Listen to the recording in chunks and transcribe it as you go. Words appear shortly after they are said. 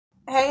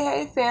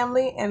Hey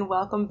family, and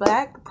welcome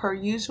back. Per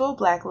usual,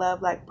 Black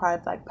love, Black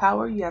pride, Black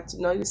power. You have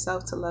to know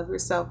yourself, to love your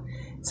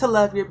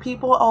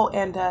people. Oh,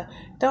 and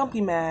don't be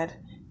mad,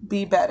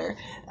 be better.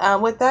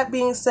 With that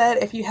being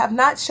said, if you have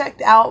not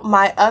checked out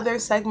my other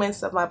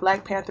segments of my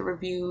Black Panther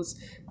reviews,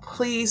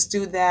 please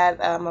do that.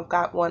 I've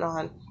got one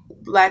on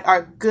Black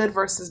are good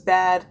versus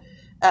bad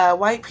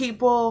white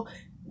people,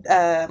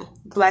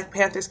 Black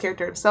Panther's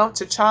character himself,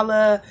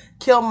 T'Challa,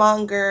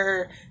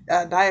 Killmonger,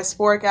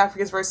 diasporic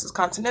Africans versus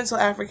continental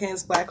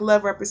Africans, Black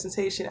love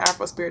representation,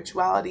 Afro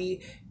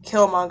spirituality,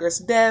 Killmonger's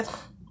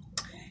death,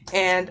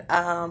 and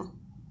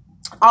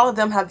all of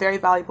them have very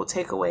valuable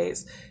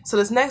takeaways. So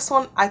this next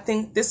one, I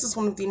think this is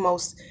one of the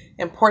most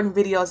important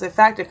videos. In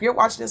fact, if you're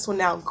watching this one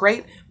now,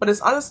 great, but it's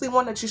honestly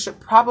one that you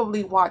should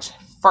probably watch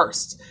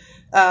first.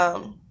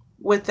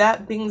 With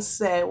that being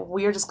said,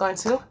 we are just going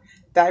to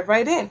dive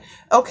right in.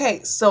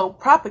 Okay, so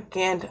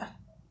propaganda.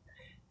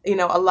 You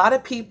know, a lot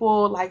of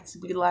people like to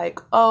be like,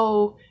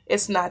 oh,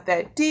 it's not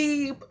that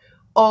deep.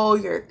 Oh,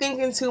 you're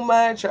thinking too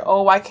much. Or,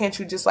 oh, why can't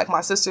you just, like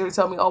my sister would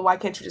tell me, oh, why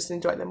can't you just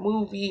enjoy the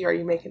movie? Or are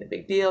you making a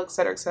big deal,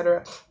 etc.,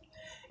 etc.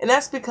 And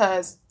that's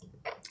because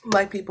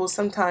Black people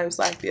sometimes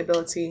lack the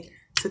ability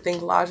to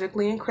think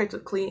logically and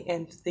critically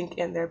and think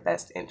in their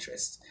best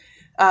interest.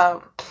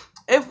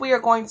 If we are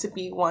going to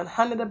be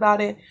 100 about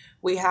it,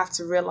 we have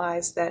to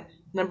realize that,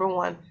 number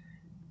one,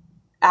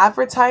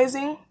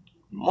 advertising,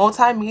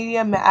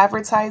 multimedia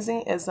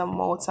advertising is a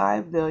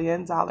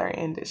multi-billion-dollar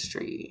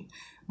industry.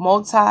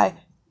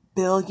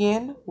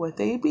 Multi-billion with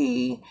a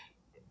B,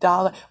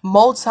 dollar,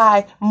 multi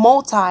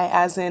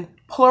as in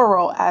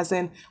plural, as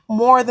in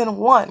more than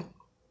 $1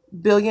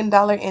 billion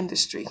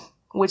industry,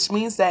 which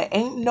means that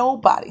ain't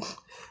nobody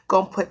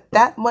gonna put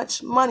that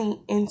much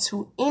money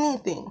into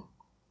anything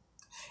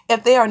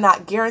if they are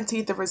not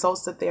guaranteed the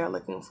results that they are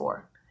looking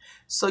for.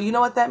 So you know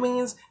what that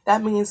means?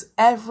 That means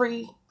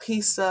every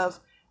piece of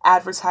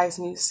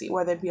advertising you see,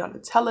 whether it be on the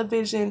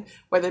television,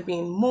 whether it be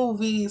in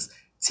movies,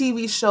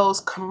 TV shows,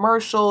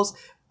 commercials,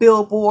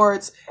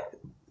 billboards,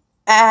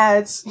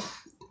 ads,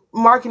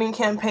 marketing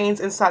campaigns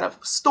inside of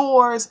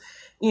stores,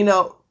 you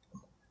know,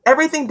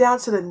 everything down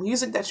to the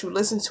music that you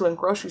listen to in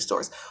grocery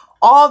stores,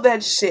 all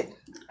that shit.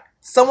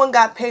 Someone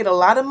got paid a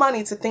lot of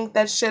money to think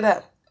that shit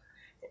up.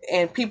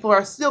 And people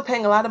are still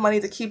paying a lot of money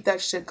to keep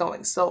that shit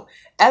going. So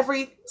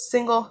every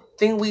single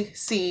thing we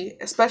see,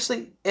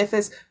 especially if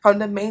it's from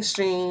the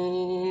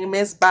mainstream,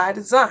 is by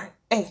design.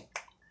 Hey,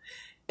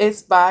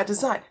 it's by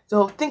design.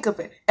 So think of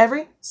it.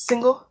 Every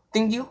single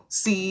thing you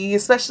see,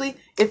 especially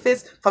if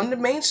it's from the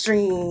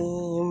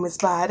mainstream, it's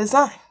by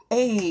design.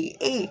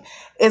 Hey,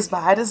 it's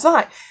by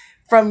design.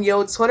 From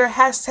your Twitter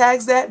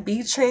hashtags that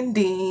be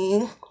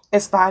trending,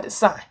 it's by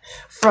design.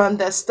 From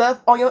the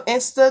stuff on your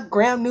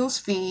Instagram news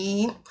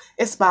feed,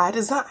 it's by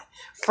design.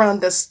 From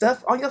the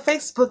stuff on your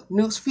Facebook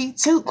news feed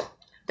too,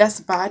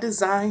 that's by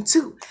design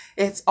too.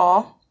 It's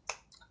all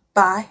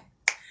by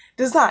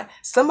design.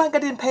 Somebody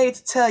getting paid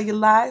to tell you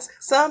lies.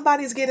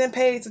 Somebody's getting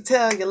paid to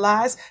tell you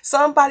lies.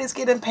 Somebody's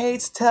getting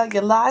paid to tell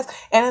you lies,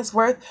 and it's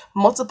worth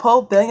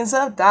multiple billions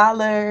of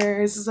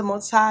dollars. It's a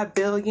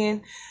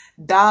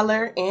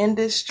multi-billion-dollar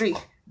industry.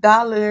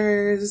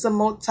 Dollars is a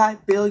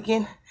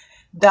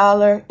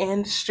multi-billion-dollar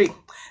industry.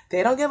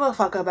 They don't give a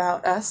fuck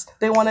about us.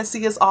 They want to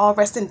see us all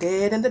resting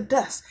dead in the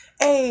dust.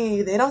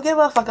 Hey, they don't give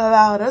a fuck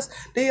about us.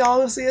 They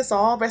all see us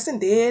all resting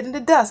dead in the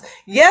dust.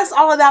 Yes,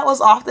 all of that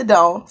was off the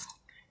dome.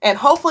 And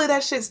hopefully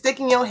that shit stick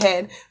in your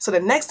head. So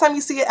the next time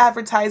you see an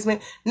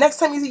advertisement, next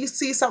time you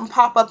see something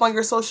pop up on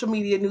your social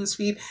media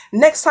newsfeed,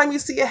 next time you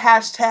see a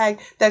hashtag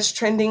that's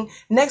trending,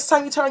 next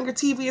time you turn on your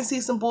TV and see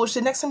some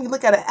bullshit, next time you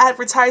look at an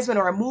advertisement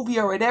or a movie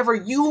or whatever,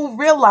 you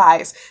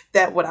realize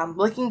that what I'm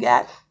looking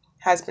at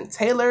has been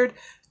tailored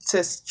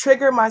to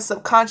trigger my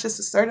subconscious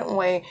a certain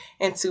way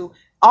and to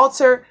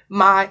alter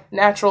my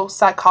natural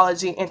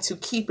psychology and to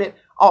keep it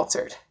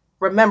altered.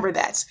 Remember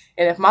that.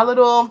 And if my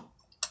little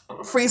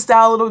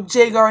freestyle little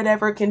jig or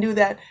whatever can do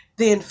that,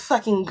 then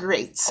fucking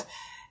great.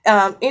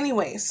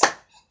 Anyways,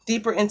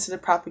 deeper into the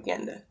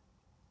propaganda.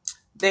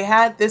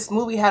 This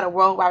movie had a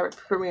worldwide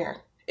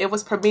premiere. It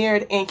was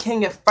premiered in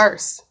Kenya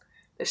first.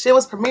 The shit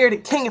was premiered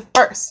in Kenya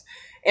first.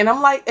 And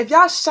I'm like, if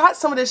y'all shot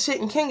some of this shit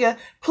in Kenya,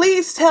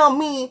 please tell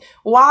me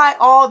why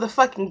all the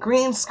fucking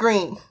green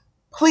screen.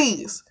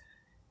 Please.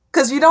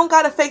 Because you don't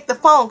got to fake the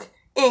funk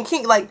in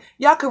Kenya. Like,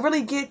 y'all could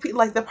really get people,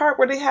 like the part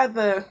where they had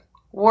the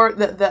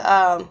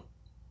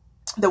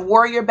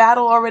warrior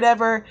battle or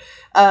whatever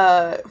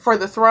for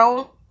the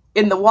throne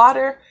in the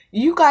water.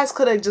 You guys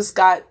could have just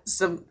got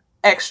some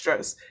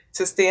extras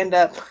to stand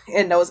up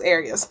in those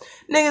areas.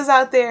 Niggas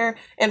out there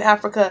in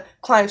Africa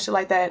climb shit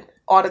like that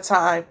all the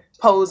time.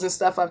 Pose and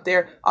stuff up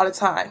there all the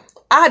time.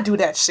 I do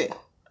that shit.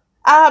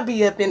 I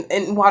be up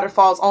in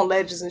waterfalls on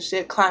ledges and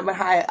shit, climbing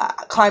high,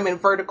 climbing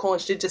vertical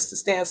and shit just to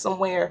stand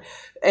somewhere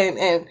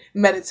and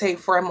meditate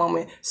for a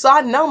moment. So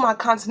I know my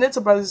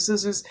continental brothers and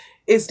sisters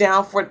is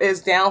down for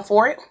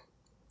it.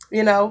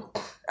 You know,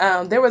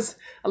 there was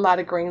a lot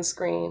of green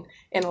screen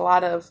and a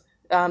lot of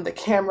the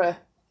camera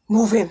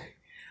moving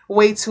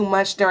way too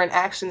much during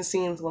action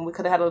scenes when we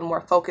could have had a little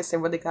more focus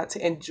and really got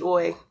to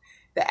enjoy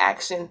the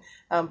action.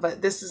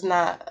 But this is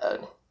not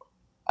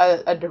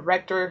a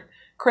director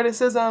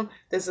criticism.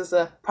 This is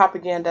a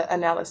propaganda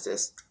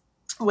analysis.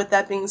 With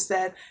that being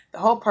said, the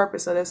whole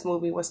purpose of this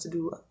movie was to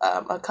do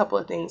a couple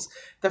of things.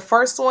 The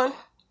first one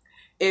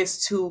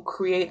is to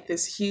create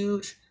this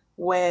huge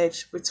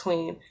wedge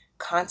between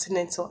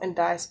continental and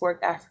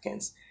diasporic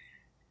Africans.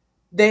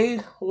 They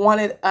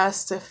wanted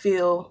us to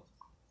feel,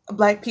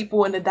 Black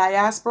people in the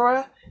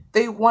diaspora,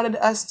 they wanted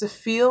us to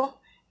feel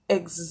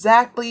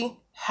exactly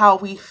how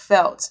we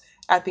felt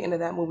at the end of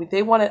that movie.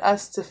 They wanted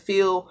us to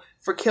feel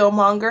for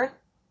Killmonger,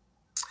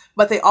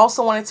 but they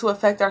also wanted to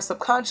affect our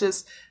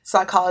subconscious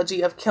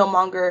psychology of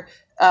Killmonger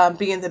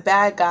being the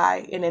bad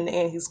guy, and in the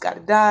end he's got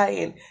to die,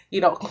 and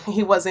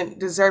he wasn't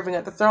deserving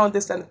of the throne,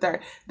 this and the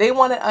third. They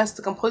wanted us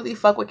to completely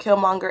fuck with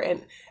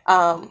Killmonger,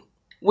 and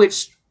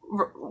which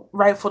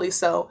rightfully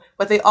so,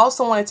 but they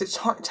also wanted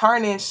to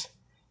tarnish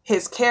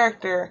his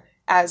character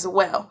as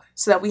well,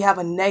 so that we have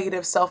a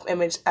negative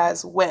self-image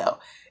as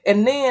well.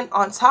 And then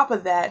on top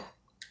of that,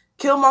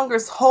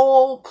 Killmonger's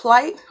whole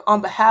plight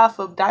on behalf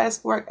of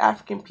diasporic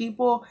African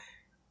people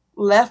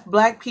left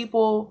Black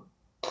people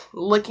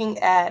looking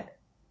at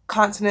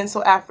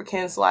continental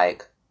Africans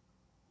like,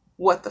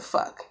 what the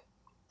fuck?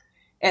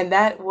 And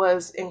that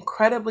was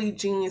incredibly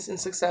genius and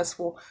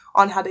successful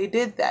on how they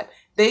did that.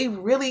 They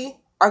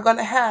really are going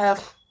to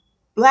have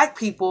Black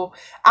people.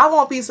 I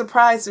won't be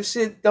surprised if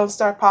shit don't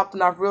start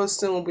popping off real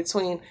soon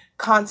between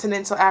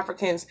continental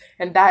Africans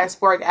and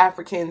diasporic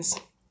Africans,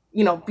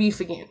 beef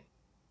again.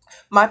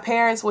 My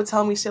parents would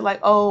tell me shit like,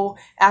 oh,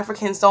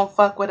 Africans don't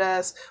fuck with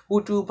us,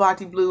 woo-doo,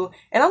 body blue.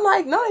 And I'm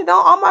like, no, they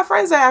don't. All my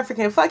friends are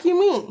African. Fuck you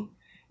mean?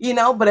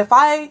 But if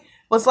I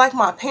was like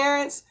my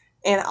parents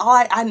and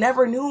I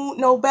never knew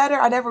no better,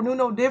 I never knew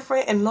no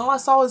different, and all I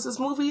saw was this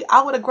movie,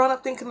 I would have grown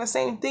up thinking the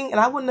same thing, and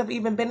I wouldn't have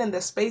even been in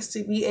the space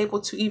to be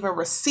able to even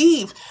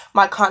receive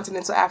my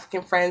continental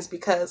African friends,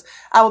 because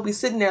I would be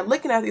sitting there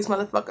looking at these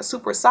motherfuckers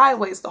super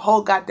sideways the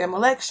whole goddamn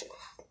election.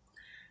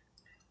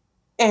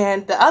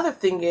 And the other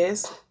thing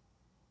is,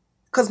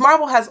 because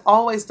Marvel has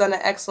always done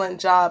an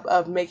excellent job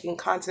of making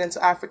continental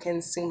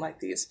Africans seem like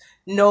these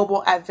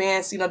noble,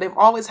 advanced, they've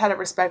always had a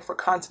respect for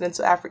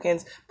continental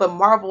Africans, but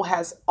Marvel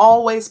has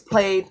always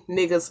played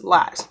niggas'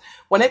 lives.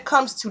 When it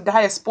comes to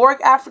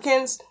diasporic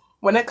Africans,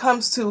 when it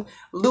comes to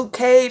Luke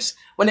Cage,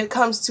 when it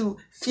comes to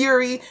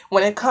Fury,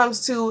 when it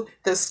comes to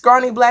the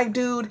scrawny Black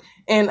dude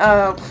and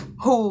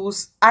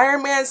who's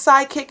Iron Man's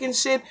sidekick and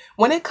shit,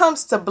 when it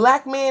comes to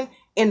Black men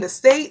in the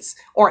States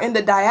or in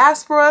the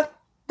diaspora,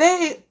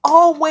 they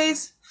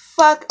always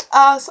fuck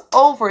us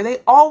over. They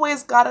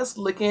always got us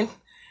looking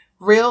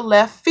real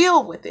left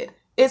field with it.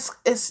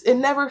 It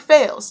never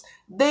fails.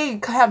 They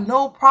have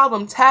no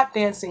problem tap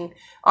dancing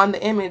on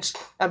the image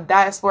of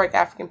diasporic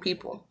African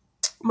people.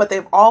 But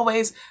they've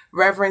always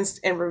reverenced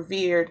and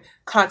revered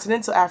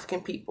continental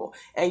African people.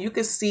 And you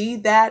can see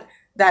that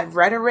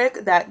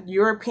rhetoric, that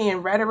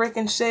European rhetoric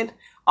and shit,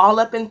 all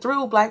up and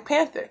through Black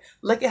Panther.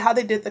 Look at how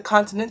they did the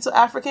continental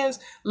Africans.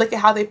 Look at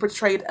how they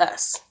portrayed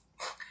us.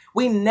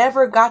 We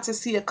never got to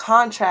see a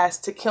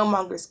contrast to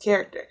Killmonger's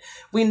character.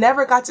 We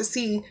never got to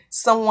see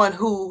someone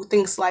who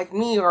thinks like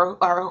me or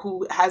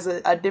who has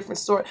a different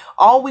story.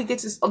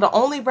 The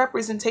only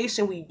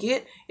representation we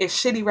get is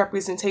shitty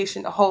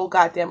representation the whole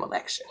goddamn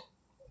election.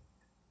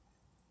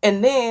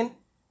 And then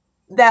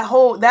that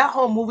whole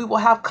movie will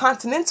have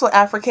continental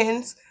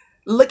Africans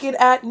looking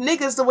at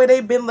niggas the way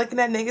they've been looking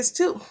at niggas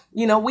too.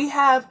 We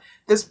have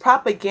this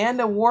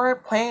propaganda war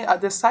playing,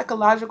 this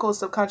psychological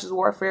subconscious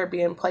warfare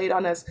being played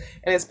on us,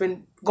 and it's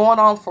been going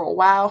on for a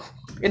while,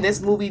 and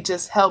this movie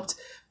just helped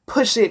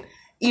push it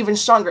even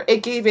stronger.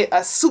 It gave it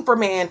a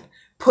Superman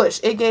push.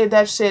 It gave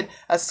that shit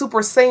a Super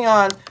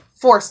Saiyan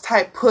Force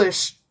type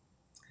push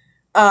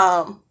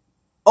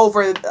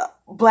over the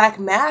Black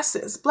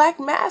masses.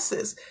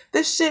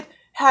 This shit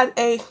had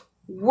a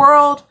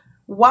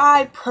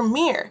worldwide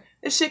premiere.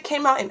 This shit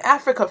came out in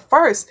Africa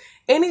first.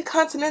 Any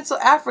continental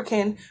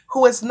African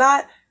who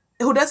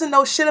doesn't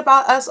know shit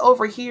about us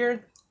over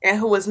here and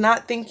who is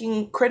not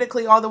thinking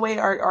critically all the way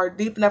or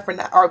deep enough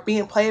or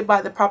being played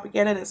by the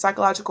propaganda and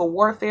psychological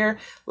warfare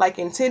like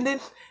intended,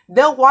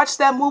 they'll watch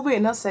that movie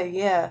and they'll say,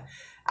 yeah,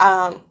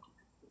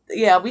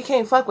 we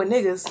can't fuck with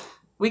niggas.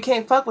 We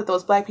can't fuck with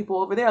those Black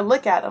people over there.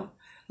 Look at him.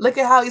 Look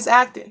at how he's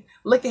acting.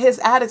 Look at his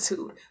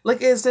attitude.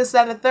 Look at his this,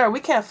 that, and the third. We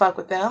can't fuck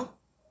with them.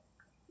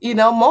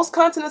 Most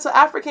continental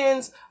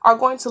Africans are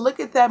going to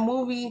look at that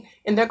movie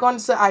and they're going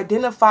to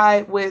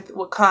identify with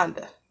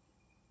Wakanda.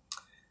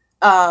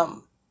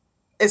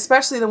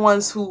 Especially the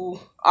ones who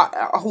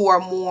are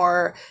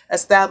more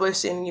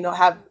established and,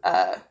 have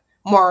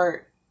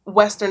more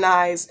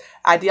westernized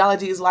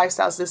ideologies,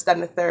 lifestyles, this, that,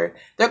 and the third.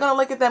 They're going to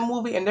look at that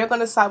movie and they're going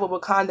to side with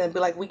Wakanda and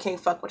be like, we can't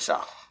fuck with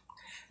y'all.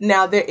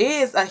 Now, there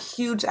is a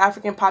huge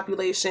African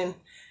population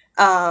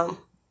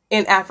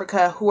in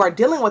Africa who are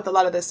dealing with a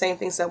lot of the same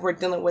things that we're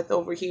dealing with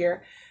over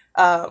here.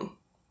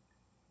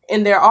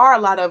 And there are a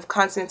lot of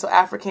continental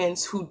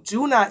Africans who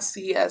do not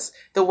see us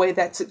the way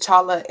that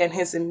T'Challa and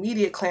his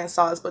immediate clan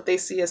saw us, but they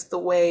see us the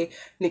way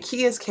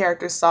Nakia's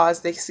character saw us.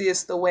 They see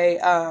us the way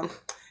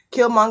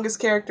Killmonger's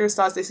character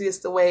saw us. They see us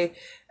the way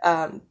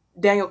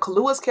Daniel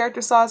Kaluuya's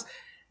character saw us.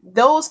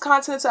 Those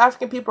continental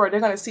African people, they're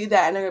going to see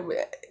that, and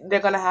they're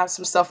going to have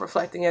some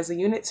self-reflecting as a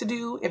unit to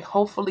do, and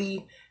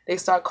hopefully they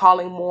start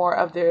calling more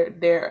of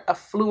their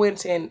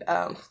affluent and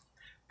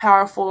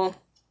powerful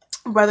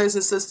brothers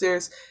and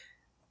sisters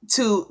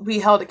to be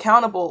held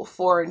accountable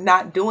for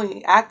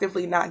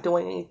actively not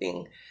doing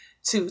anything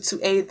to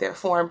aid their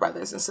foreign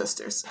brothers and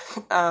sisters.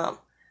 Let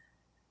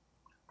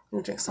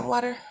me drink some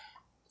water.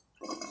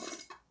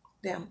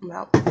 Damn, I'm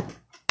out.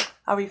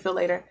 I'll refill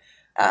later.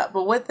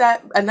 But with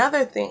that,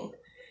 another thing,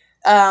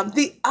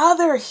 the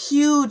other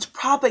huge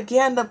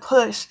propaganda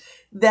push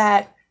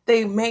that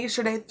they made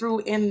sure they threw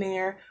in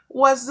there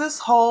was this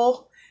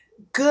whole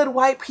good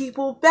white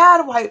people,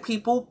 bad white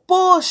people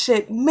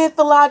bullshit,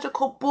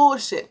 mythological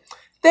bullshit.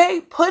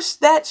 They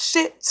pushed that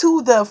shit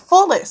to the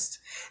fullest.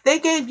 They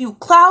gave you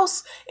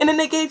Klaus, and then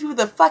they gave you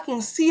the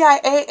fucking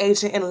CIA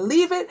agent, and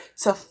leave it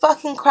to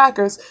fucking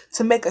crackers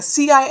to make a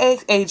CIA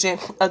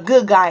agent a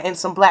good guy and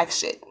some black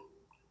shit.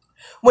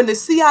 When the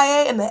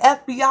CIA and the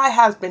FBI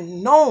has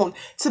been known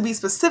to be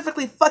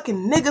specifically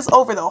fucking niggas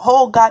over the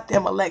whole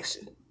goddamn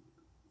election.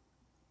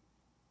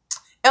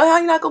 And how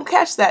you not gonna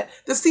catch that?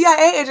 The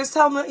CIA agents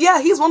tell them,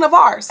 yeah, he's one of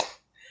ours.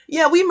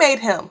 Yeah, we made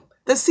him.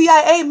 The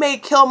CIA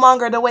made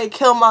Killmonger the way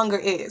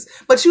Killmonger is.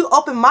 But you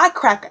open my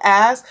cracker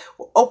ass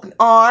with open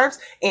arms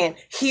and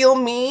heal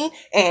me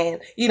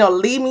and,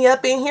 leave me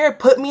up in here,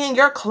 put me in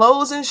your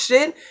clothes and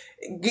shit.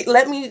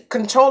 Let me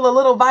control a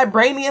little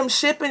vibranium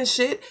ship and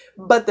shit.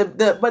 But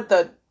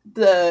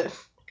the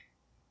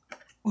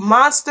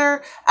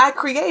monster I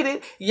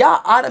created,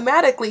 y'all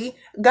automatically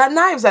got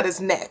knives at his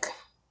neck.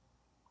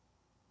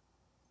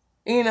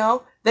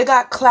 They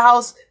got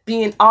Klaus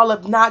being all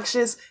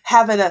obnoxious,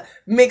 having a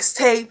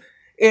mixtape,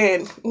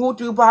 and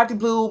Woodoo Body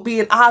Blue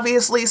being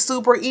obviously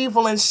super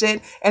evil and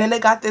shit. And then they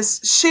got this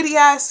shitty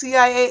ass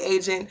CIA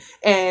agent,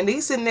 and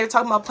he's sitting there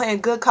talking about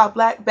playing good cop,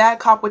 bad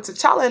cop with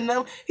T'Challa and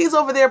them. He's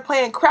over there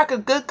playing cracker,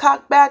 good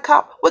cop, bad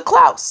cop with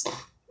Klaus.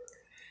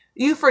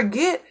 You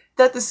forget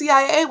that the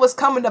CIA was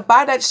coming to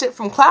buy that shit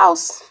from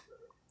Klaus.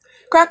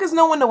 Crackers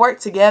know when to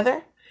work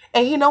together.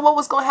 And you know what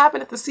was going to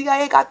happen if the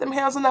CIA got them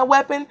hands on that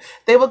weapon?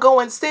 They would go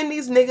and send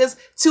these niggas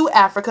to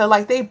Africa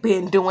like they've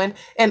been doing,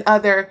 and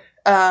other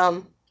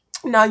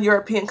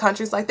non-European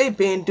countries like they've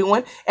been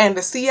doing. And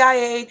the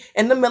CIA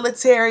and the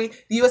military,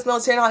 the U.S.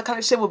 military and all that kind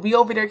of shit would be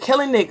over there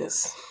killing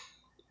niggas.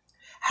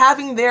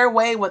 Having their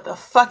way with the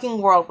fucking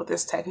world with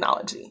this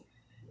technology.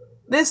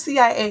 This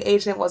CIA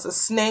agent was a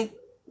snake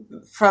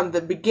from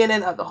the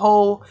beginning of the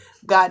whole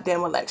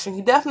goddamn election.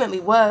 He definitely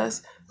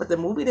was, but the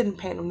movie didn't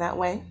paint him that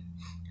way.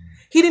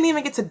 He didn't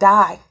even get to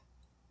die.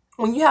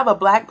 When you have a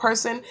black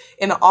person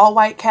in an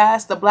all-white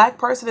cast, the black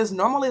person is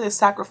normally the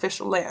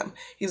sacrificial lamb.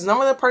 He's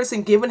normally the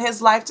person giving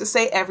his life to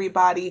save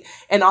everybody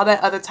and all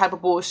that other type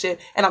of bullshit.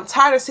 And I'm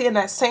tired of seeing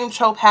that same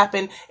trope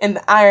happen in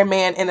the Iron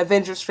Man and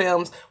Avengers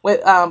films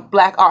with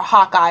Black or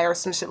Hawkeye or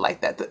some shit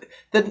like that.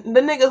 The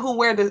nigga who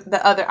wear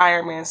the other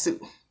Iron Man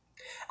suit.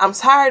 I'm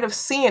tired of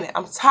seeing it.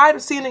 I'm tired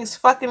of seeing these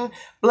fucking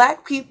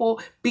black people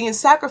being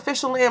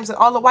sacrificial lambs and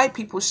all the white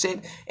people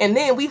shit. And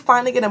then we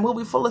finally get a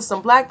movie full of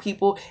some black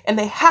people, and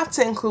they have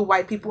to include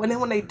white people. And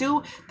then when they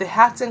do, they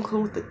have to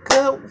include the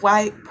good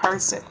white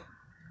person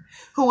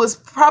who was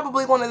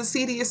probably one of the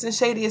seediest and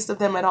shadiest of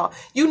them at all.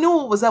 You knew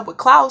what was up with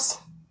Klaus.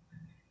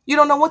 You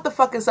don't know what the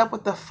fuck is up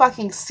with the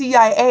fucking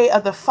CIA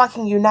of the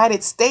fucking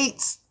United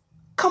States.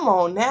 Come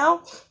on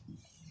now.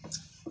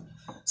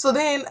 So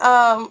then,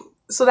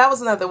 so that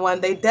was another one.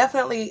 They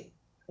definitely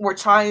were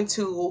trying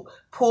to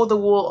pull the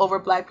wool over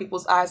black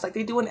people's eyes like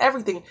they do in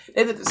everything.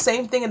 They did the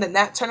same thing in the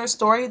Nat Turner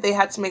story. They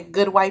had to make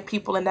good white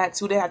people in that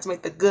too. They had to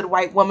make the good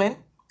white woman.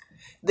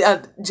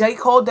 J.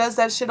 Cole does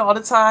that shit all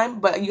the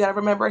time, but you gotta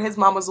remember his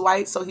mama's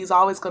white, so he's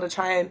always gonna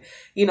try and,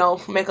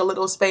 make a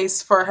little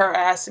space for her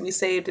ass to be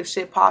saved if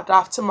shit popped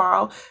off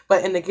tomorrow.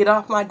 But in the Get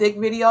Off My Dick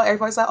video,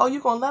 everybody's like, oh, you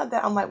gonna love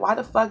that. I'm like, why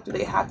the fuck do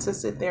they have to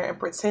sit there and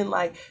pretend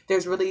like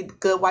there's really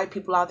good white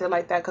people out there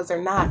like that? Because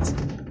they're not.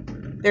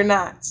 They're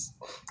not.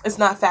 It's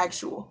not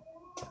factual.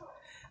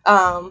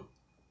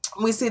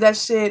 We see that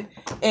shit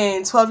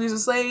in 12 Years a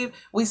Slave.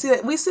 We see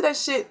that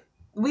shit.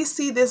 We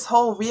see this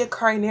whole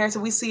reoccurring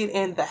narrative. We see it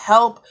in The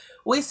Help.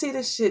 We see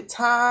this shit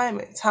time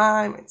and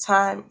time and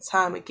time and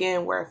time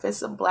again, where if it's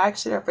some black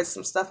shit or if it's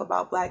some stuff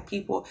about black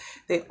people,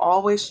 they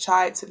always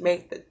try to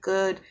make the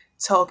good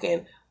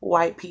token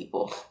white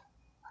people.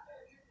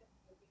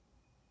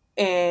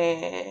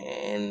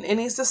 And it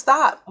needs to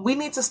stop. We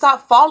need to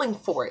stop falling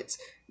for it.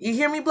 You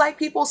hear me, black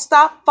people?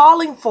 Stop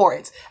falling for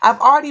it.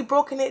 I've already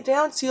broken it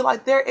down to you.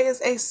 Like, there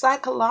is a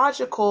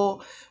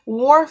psychological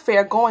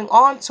warfare going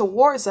on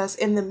towards us,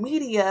 and the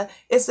media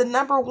is the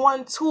number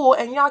one tool,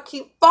 and y'all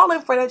keep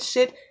falling for that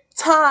shit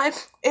time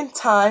and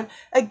time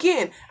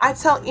again. I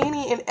tell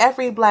any and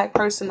every black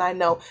person I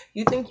know,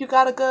 you think you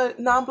got a good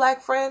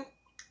non-black friend?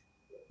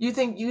 You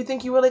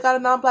think you really got a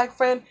non-black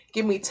friend?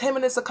 Give me 10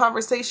 minutes of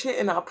conversation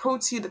and I'll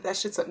prove to you that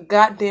shit's a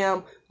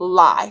goddamn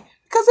lie.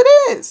 Because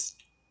it is.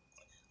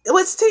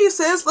 Let's tea,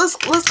 sis.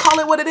 Let's call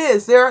it what it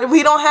is.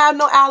 We don't have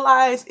no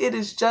allies. It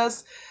is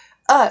just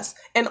us.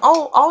 And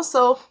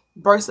also,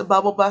 burst of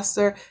bubble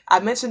buster. I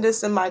mentioned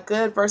this in my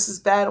good versus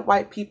bad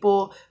white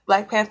people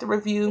Black Panther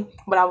review,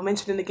 but I will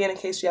mention it again in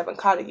case you haven't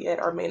caught it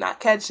yet or may not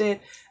catch it.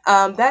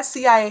 That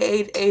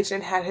CIA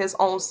agent had his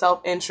own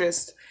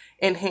self-interest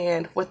in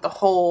hand with the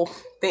whole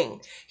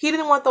thing. He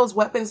didn't want those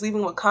weapons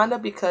leaving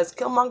Wakanda because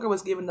Killmonger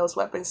was giving those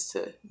weapons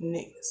to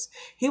niggas.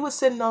 He was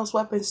sending those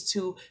weapons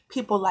to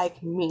people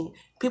like me,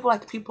 people like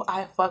the people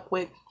I fuck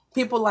with,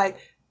 people like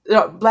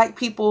black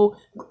people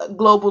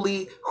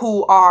globally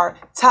who are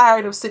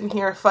tired of sitting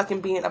here and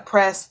fucking being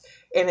oppressed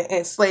and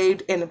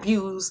enslaved and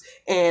abused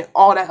and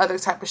all that other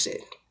type of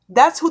shit.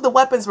 That's who the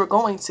weapons were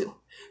going to.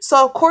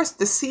 So, of course,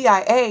 the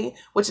CIA,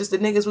 which is the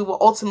niggas we will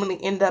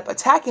ultimately end up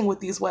attacking with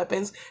these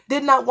weapons,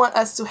 did not want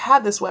us to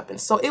have this weapon.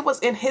 So it was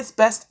in his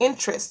best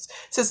interest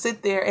to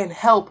sit there and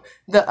help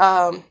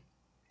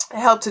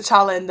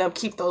T'Challa and them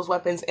keep those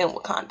weapons in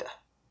Wakanda.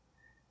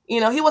 You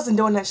know, he wasn't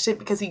doing that shit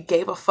because he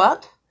gave a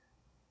fuck.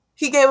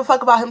 He gave a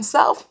fuck about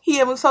himself. He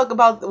gave a fuck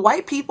about the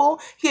white people.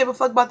 He gave a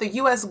fuck about the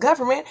U.S.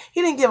 government.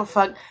 He didn't give a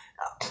fuck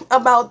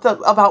about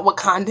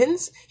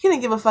Wakandans. He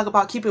didn't give a fuck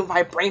about keeping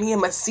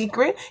vibranium a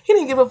secret. He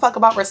didn't give a fuck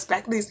about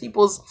respecting these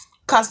people's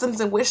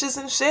customs and wishes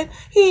and shit.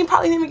 He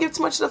probably didn't even give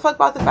too much of a fuck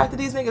about the fact that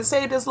these niggas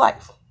saved his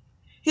life.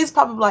 He's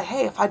probably like,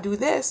 hey, if I do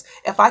this,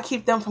 if I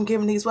keep them from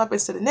giving these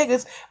weapons to the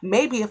niggas,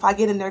 maybe if I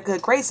get in their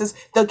good graces,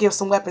 they'll give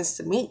some weapons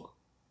to me.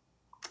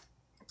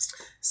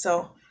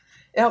 So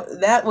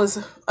that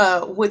was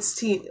Wood's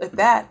tea with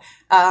that.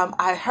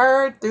 I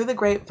heard through the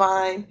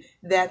grapevine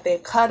that they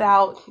cut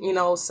out, you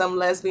know, some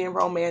lesbian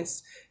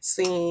romance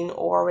scene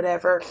or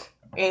whatever.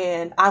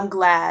 And I'm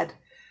glad.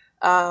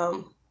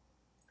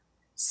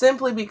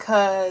 Simply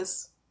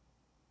because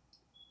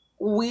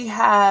we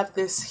have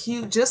this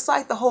huge, just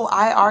like the whole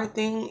IR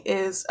thing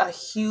is a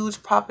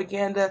huge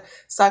propaganda,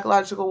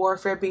 psychological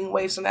warfare being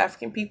waged on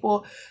African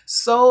people,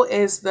 so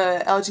is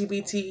the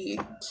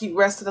LGBT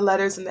rest of the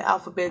letters in the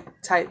alphabet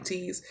type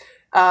T's.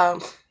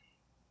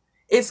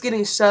 It's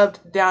getting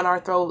shoved down our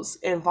throats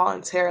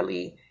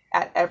involuntarily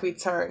at every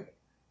turn.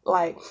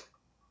 Like,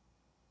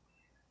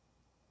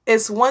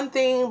 it's one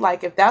thing,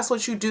 like, if that's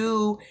what you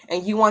do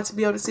and you want to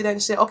be able to see that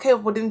and shit, okay,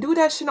 well, then do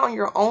that shit on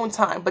your own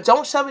time. But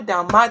don't shove it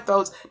down my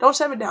throats. Don't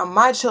shove it down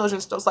my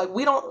children's throats. Like,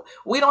 we don't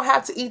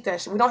have to eat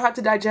that shit. We don't have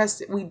to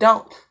digest it. We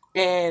don't.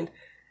 And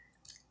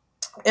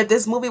if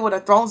this movie would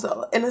have thrown,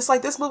 and it's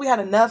like this movie had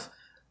enough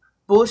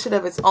bullshit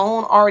of its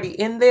own already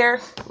in there,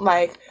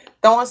 like,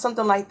 throwing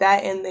something like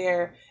that in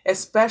there,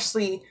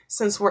 especially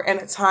since we're in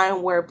a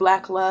time where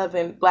Black love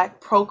and Black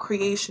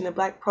procreation and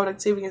Black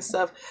productivity and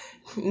stuff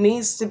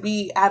needs to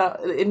be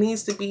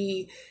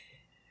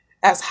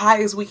as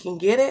high as we can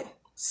get it,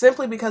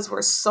 simply because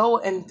we're so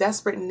in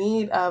desperate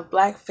need of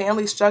Black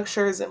family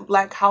structures and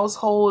Black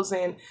households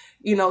and,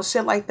 you know,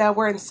 shit like that.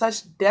 We're in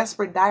such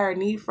desperate, dire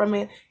need from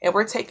it, and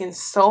we're taking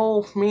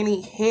so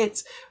many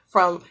hits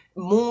from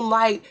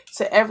Moonlight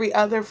to every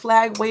other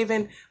flag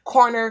waving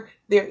corner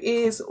there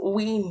is.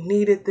 We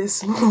needed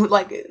this move.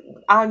 Like,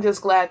 I'm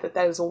just glad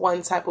that is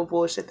one type of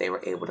bullshit they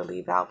were able to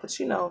leave out. But,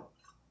 you know,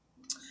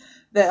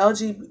 the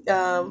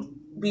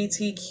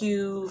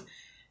LGBTQ,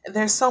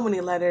 there's so many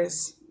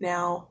letters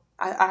now.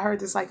 I heard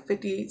there's like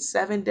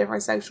 57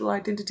 different sexual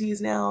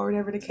identities now, or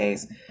whatever the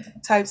case,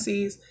 type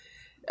C's.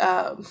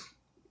 Y'all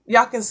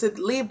can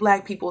leave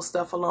Black people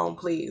stuff alone,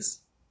 please.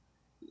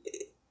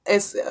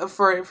 It's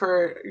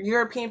for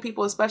European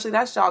people especially,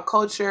 that's y'all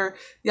culture.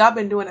 Y'all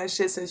been doing that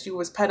shit since you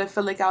was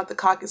pedophilic out the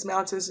Caucasus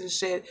Mountains and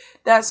shit.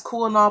 That's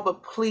cool and all,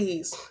 but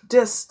please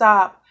just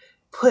stop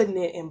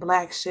putting it in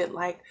Black shit.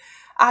 Like,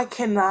 I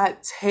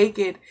cannot take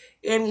it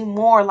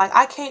anymore. Like,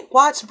 I can't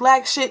watch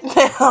Black shit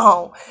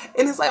now.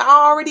 And it's like,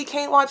 I already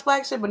can't watch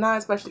Black shit, but now I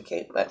especially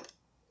can't. But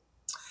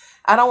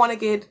I don't want to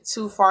get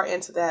too far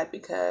into that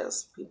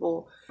because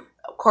people,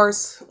 of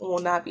course, will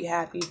not be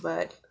happy.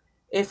 But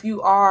if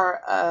you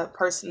are a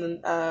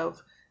person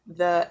of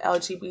the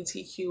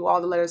LGBTQ,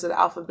 all the letters of the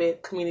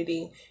alphabet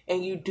community,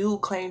 and you do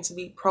claim to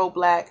be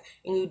pro-Black,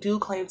 and you do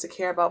claim to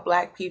care about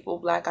Black people,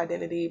 Black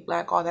identity,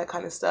 Black, all that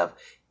kind of stuff,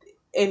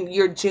 and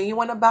you're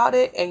genuine about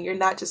it, and you're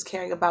not just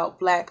caring about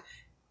Black,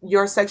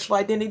 your sexual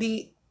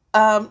identity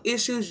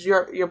issues,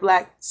 your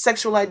Black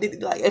sexual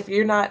identity, like, if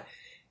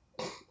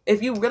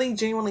you really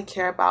genuinely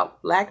care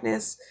about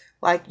Blackness,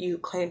 like you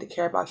claim to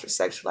care about your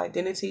sexual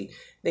identity,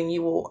 then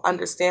you will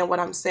understand what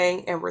I'm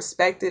saying and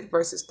respect it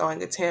versus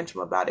throwing a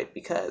tantrum about it,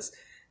 because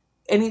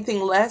anything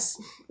less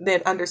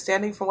than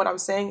understanding from what I'm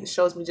saying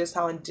shows me just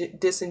how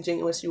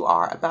disingenuous you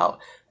are about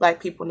Black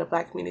people in the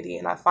Black community.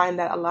 And I find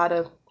that a lot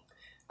of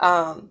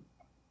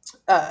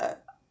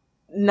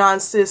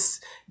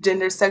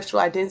non-cisgender sexual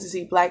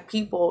identity Black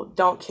people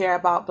don't care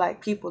about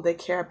Black people. They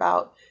care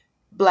about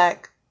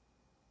Black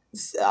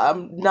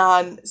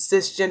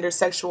non-cisgender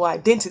sexual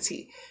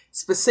identity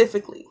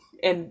specifically.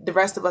 and the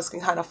rest of us can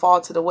kind of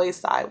fall to the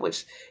wayside,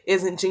 which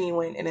isn't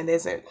genuine and it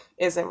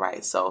isn't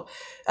right. So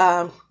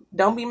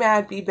don't be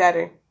mad, be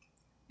better.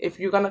 If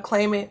you're gonna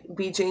claim it,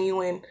 be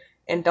genuine,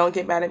 and don't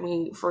get mad at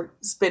me for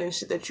spitting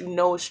shit that you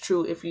know is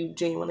true if you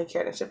genuinely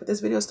care and shit. But this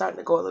video is starting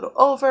to go a little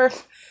over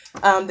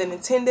than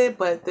intended,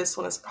 but this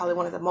one is probably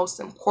one of the most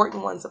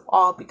important ones of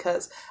all,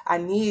 because I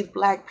need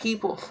Black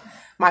people,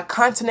 my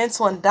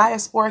continental and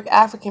diasporic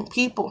African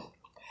people.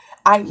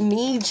 I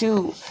need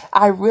you.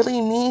 I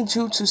really need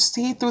you to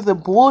see through the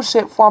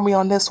bullshit for me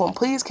on this one.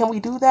 Please, can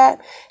we do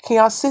that? Can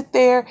y'all sit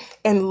there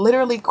and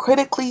literally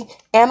critically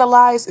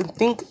analyze and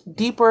think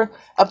deeper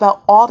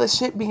about all the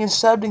shit being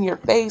shoved in your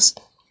face?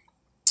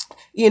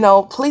 You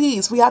know,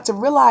 please, we have to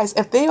realize,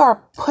 if they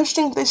are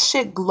pushing this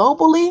shit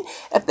globally,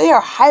 if they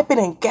are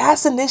hyping and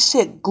gassing this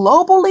shit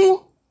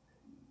globally,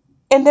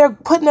 and they're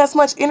putting as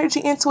much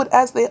energy into it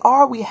as they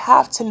are, we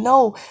have to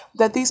know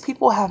that these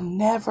people have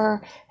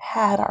never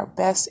had our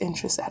best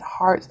interests at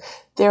heart.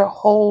 Their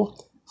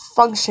whole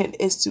function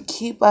is to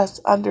keep us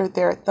under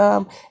their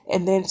thumb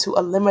and then to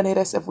eliminate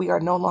us if we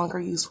are no longer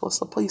useful.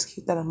 So please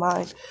keep that in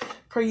mind.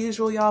 Per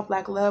usual, y'all,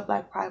 Black love,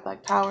 Black pride,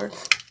 Black power.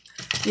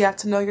 You have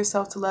to know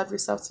yourself, to love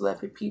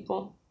your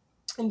people.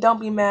 And don't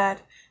be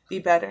mad, be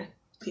better.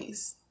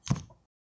 Peace.